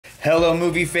Hello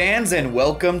movie fans and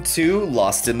welcome to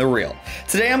Lost in the Reel.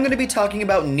 Today I'm going to be talking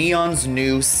about Neon's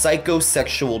new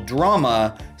psychosexual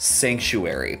drama,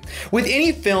 Sanctuary. With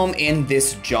any film in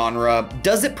this genre,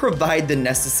 does it provide the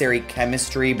necessary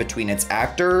chemistry between its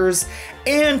actors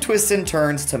and twists and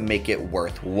turns to make it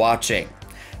worth watching?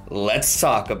 Let's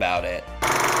talk about it.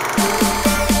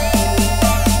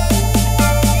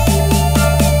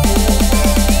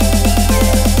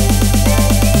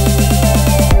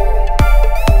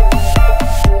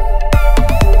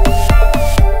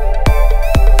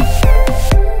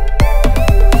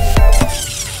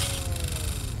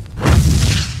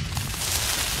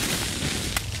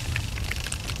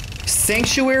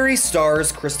 Sanctuary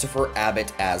stars Christopher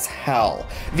Abbott as Hal,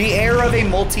 the heir of a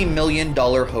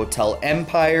multi-million-dollar hotel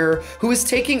empire who is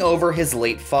taking over his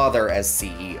late father as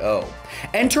CEO.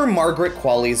 Enter Margaret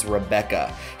Qualley's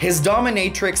Rebecca, his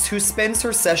dominatrix who spends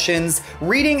her sessions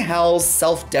reading Hal's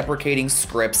self-deprecating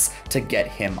scripts to get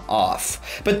him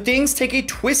off. But things take a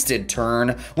twisted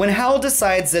turn when Hal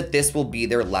decides that this will be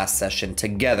their last session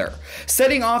together,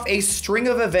 setting off a string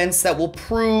of events that will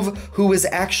prove who is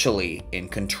actually in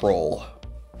control.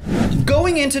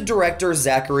 Going into director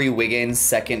Zachary Wiggins'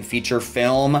 second feature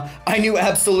film, I knew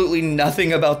absolutely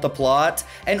nothing about the plot,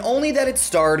 and only that it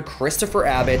starred Christopher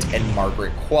Abbott and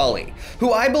Margaret Qualley,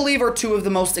 who I believe are two of the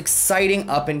most exciting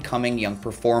up-and-coming young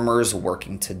performers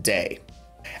working today.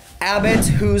 Abbott,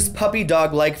 whose puppy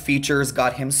dog-like features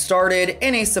got him started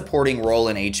in a supporting role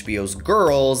in HBO's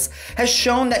Girls, has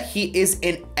shown that he is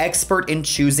an expert in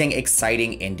choosing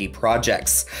exciting indie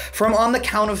projects. From On the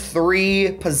Count of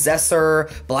Three,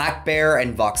 Possessor, Black Bear,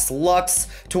 and Vox Lux,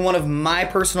 to one of my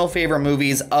personal favorite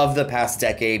movies of the past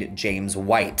decade, James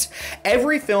White.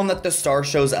 Every film that the star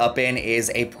shows up in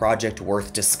is a project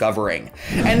worth discovering.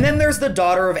 And then there's the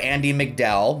daughter of Andy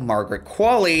McDowell, Margaret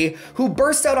Qualley, who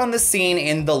burst out on the scene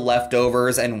in The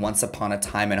Leftovers and Once Upon a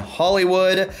Time in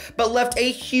Hollywood, but left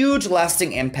a huge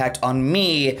lasting impact on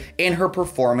me in her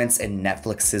performance in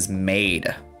Netflix's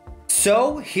Maid.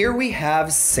 So here we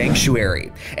have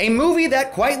Sanctuary, a movie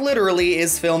that quite literally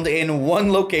is filmed in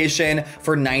one location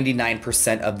for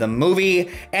 99% of the movie,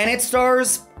 and it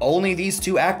stars only these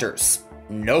two actors.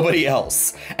 Nobody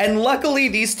else. And luckily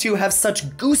these two have such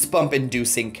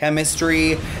goosebump-inducing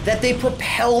chemistry that they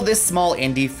propel this small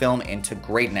indie film into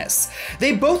greatness.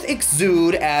 They both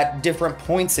exude at different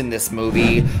points in this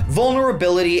movie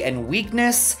vulnerability and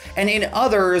weakness, and in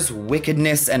others,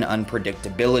 wickedness and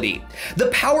unpredictability. The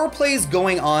power plays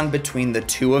going on between the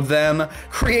two of them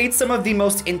create some of the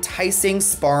most enticing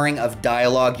sparring of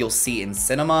dialogue you'll see in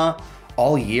cinema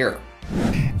all year.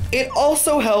 It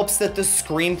also helps that the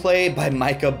screenplay by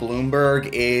Micah Bloomberg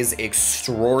is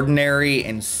extraordinary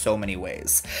in so many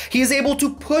ways. He is able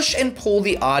to push and pull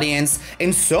the audience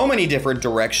in so many different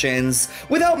directions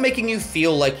without making you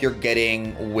feel like you're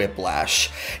getting whiplash.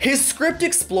 His script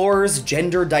explores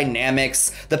gender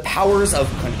dynamics, the powers of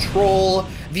control,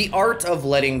 the art of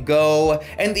letting go,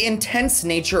 and the intense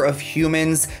nature of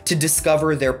humans to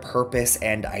discover their purpose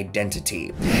and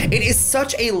identity. It is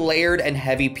such a layered and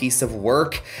heavy piece of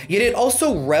work, yet it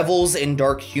also revels in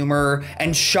dark humor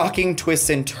and shocking twists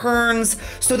and turns,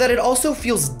 so that it also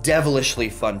feels devilishly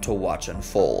fun to watch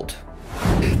unfold.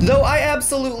 Though I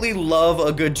absolutely love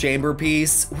a good chamber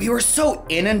piece, we were so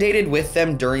inundated with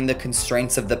them during the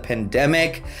constraints of the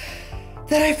pandemic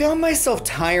that I found myself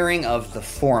tiring of the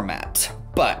format.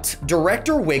 But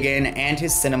director Wiggin and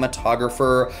his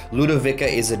cinematographer Ludovica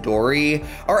Isidori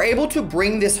are able to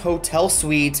bring this hotel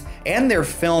suite and their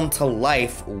film to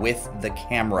life with the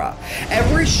camera.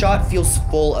 Every shot feels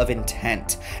full of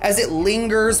intent as it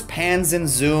lingers, pans, and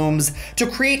zooms to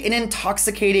create an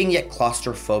intoxicating yet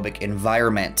claustrophobic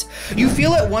environment. You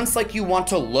feel at once like you want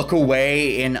to look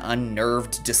away in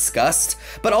unnerved disgust,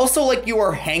 but also like you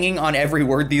are hanging on every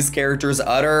word these characters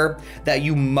utter, that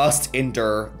you must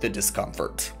endure the discomfort.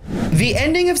 The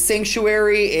ending of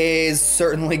Sanctuary is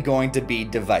certainly going to be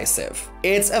divisive.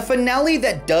 It's a finale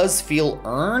that does feel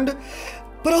earned,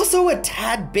 but also a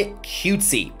tad bit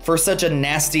cutesy for such a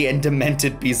nasty and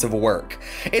demented piece of work.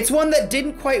 It's one that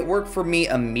didn't quite work for me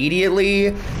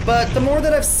immediately, but the more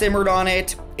that I've simmered on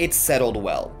it, it's settled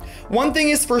well. One thing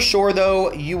is for sure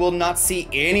though, you will not see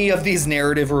any of these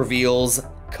narrative reveals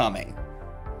coming.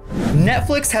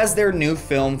 Netflix has their new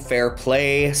film Fair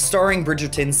Play, starring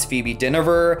Bridgerton's Phoebe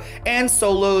Dynevor and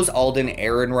Solo's Alden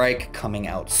Ehrenreich, coming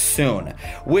out soon,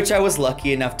 which I was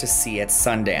lucky enough to see at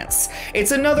Sundance.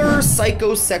 It's another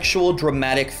psychosexual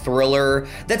dramatic thriller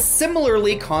that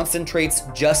similarly concentrates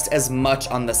just as much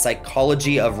on the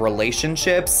psychology of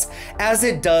relationships as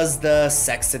it does the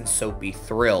sex and soapy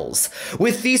thrills.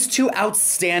 With these two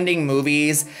outstanding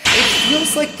movies, it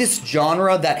feels like this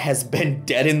genre that has been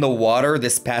dead in the water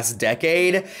this past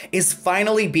decade is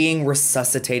finally being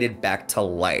resuscitated back to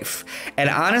life. And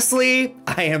honestly,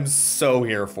 I am so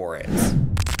here for it.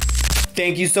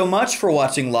 Thank you so much for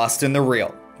watching Lost in the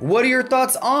Reel. What are your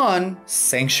thoughts on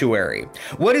Sanctuary?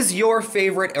 What is your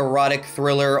favorite erotic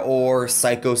thriller or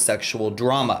psychosexual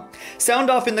drama? Sound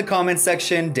off in the comment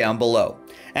section down below.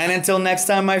 And until next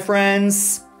time, my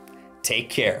friends,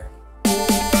 take care.